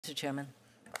Mr. Chairman.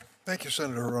 Thank you,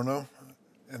 Senator Rono.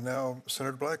 And now,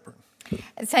 Senator Blackburn.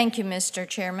 Thank you, Mr.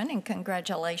 Chairman, and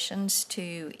congratulations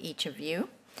to each of you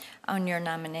on your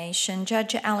nomination.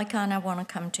 Judge Alicon, I want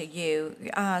to come to you.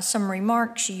 Some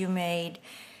remarks you made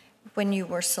when you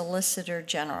were Solicitor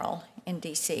General in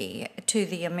D.C. to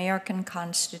the American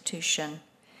Constitution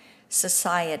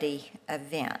Society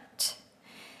event.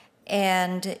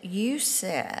 And you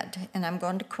said, and I'm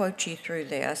going to quote you through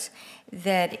this,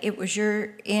 that it was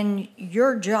in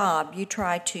your job you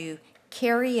try to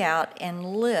carry out and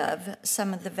live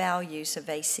some of the values of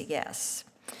ACS.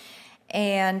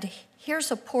 And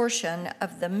here's a portion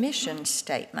of the mission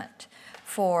statement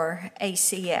for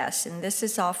ACS, and this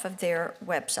is off of their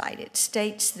website. It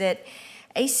states that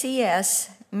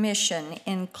ACS mission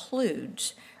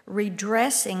includes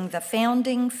redressing the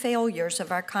founding failures of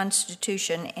our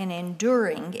Constitution and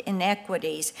enduring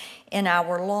inequities in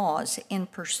our laws in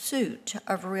pursuit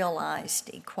of realized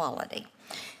equality.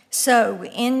 So,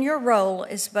 in your role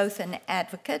as both an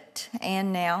advocate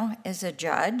and now as a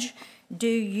judge, do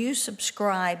you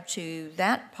subscribe to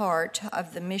that part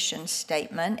of the mission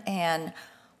statement, and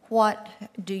what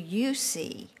do you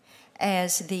see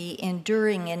as the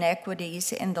enduring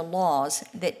inequities in the laws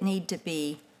that need to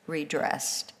be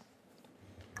redressed?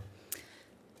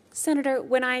 Senator,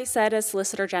 when I said as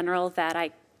Solicitor General that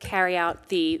I carry out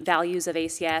the values of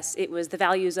ACS, it was the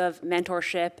values of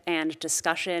mentorship and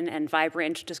discussion and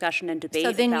vibrant discussion and debate.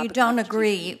 So then you don't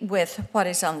agree with what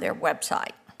is on their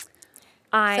website.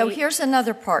 So here's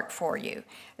another part for you.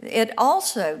 It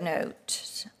also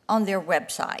notes on their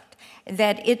website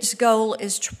that its goal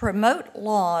is to promote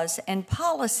laws and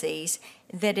policies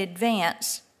that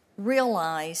advance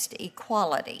realized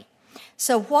equality.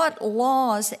 So what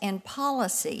laws and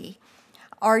policy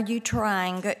are you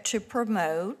trying to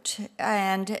promote,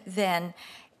 and then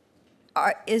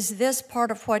is this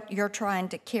part of what you're trying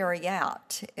to carry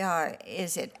out?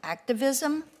 Is it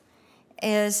activism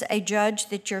as a judge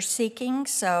that you're seeking?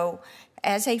 So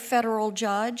as a federal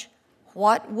judge,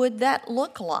 what would that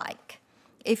look like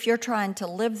if you're trying to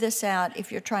live this out,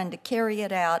 if you're trying to carry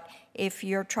it out, if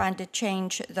you're trying to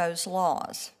change those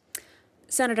laws?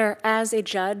 Senator, as a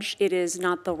judge, it is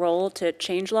not the role to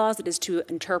change laws. It is to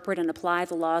interpret and apply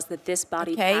the laws that this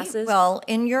body passes. Well,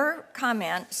 in your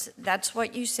comments, that's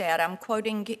what you said. I'm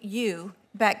quoting you,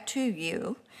 back to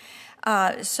you.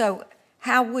 So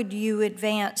how would you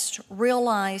advance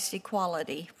realized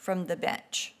equality from the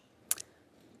bench?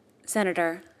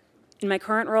 Senator, in my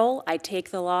current role, I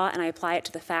take the law and I apply it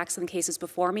to the facts and cases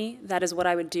before me. That is what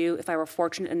I would do if I were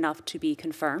fortunate enough to be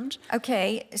confirmed.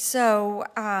 Okay, so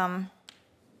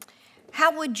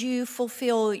how would you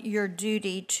fulfill your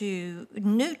duty to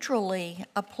neutrally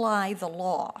apply the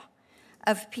law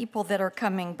of people that are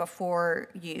coming before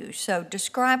you? So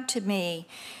describe to me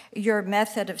your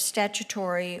method of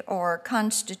statutory or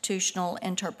constitutional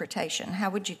interpretation. How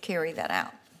would you carry that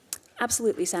out?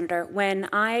 Absolutely, Senator. When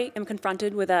I am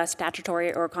confronted with a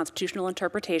statutory or constitutional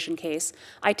interpretation case,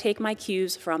 I take my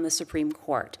cues from the Supreme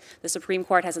Court. The Supreme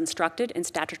Court has instructed in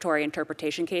statutory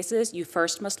interpretation cases, you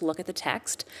first must look at the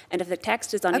text, and if the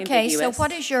text is unambiguous... Okay, so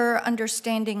what is your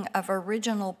understanding of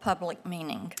original public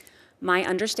meaning? My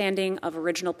understanding of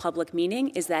original public meaning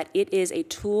is that it is a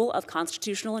tool of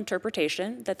constitutional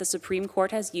interpretation that the Supreme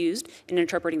Court has used in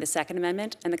interpreting the Second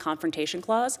Amendment and the Confrontation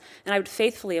Clause, and I would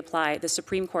faithfully apply the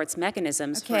Supreme Court's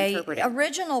mechanisms for interpreting.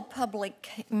 Original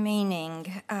public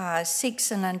meaning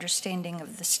seeks an understanding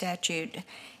of the statute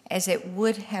as it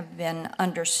would have been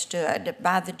understood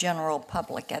by the general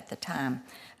public at the time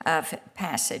of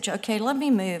passage. Okay, let me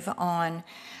move on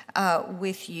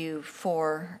with you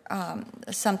for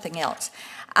something else.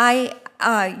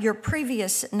 Your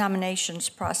previous nominations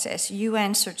process, you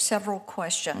answered several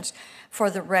questions for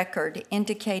the record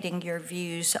indicating your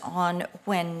views on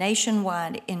when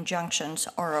nationwide injunctions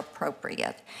are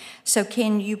appropriate. So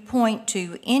can you point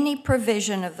to any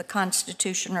provision of the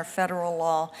Constitution or federal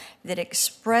law that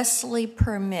expressly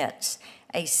permits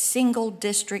a single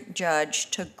district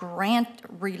judge to grant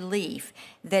relief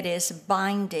that is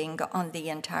binding on the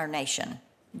entire nation?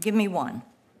 Give me one.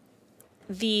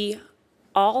 The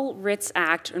All Writs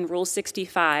Act and Rule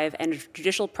 65 and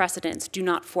judicial precedents do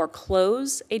not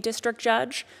foreclose a district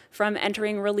judge from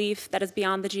entering relief that is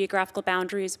beyond the geographical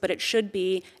boundaries, but it should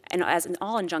be, and as an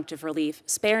all-injunctive relief,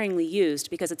 sparingly used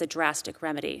because it's a drastic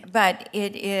remedy. But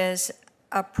it is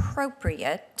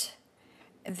appropriate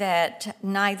that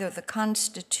neither the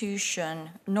Constitution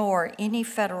nor any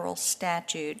federal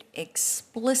statute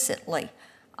explicitly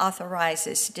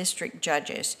authorizes district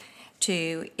judges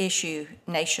to issue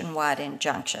nationwide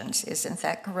injunctions. Isn't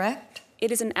that correct?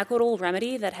 It is an equitable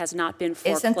remedy that has not been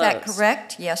foreclosed. Isn't that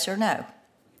correct? Yes or no?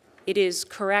 It is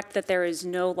correct that there is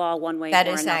no law one way That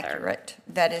or is another. accurate.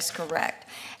 That is correct.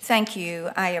 Thank you.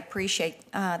 I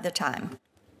appreciate the time.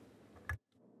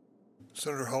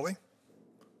 Senator Hawley?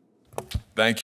 Thank you.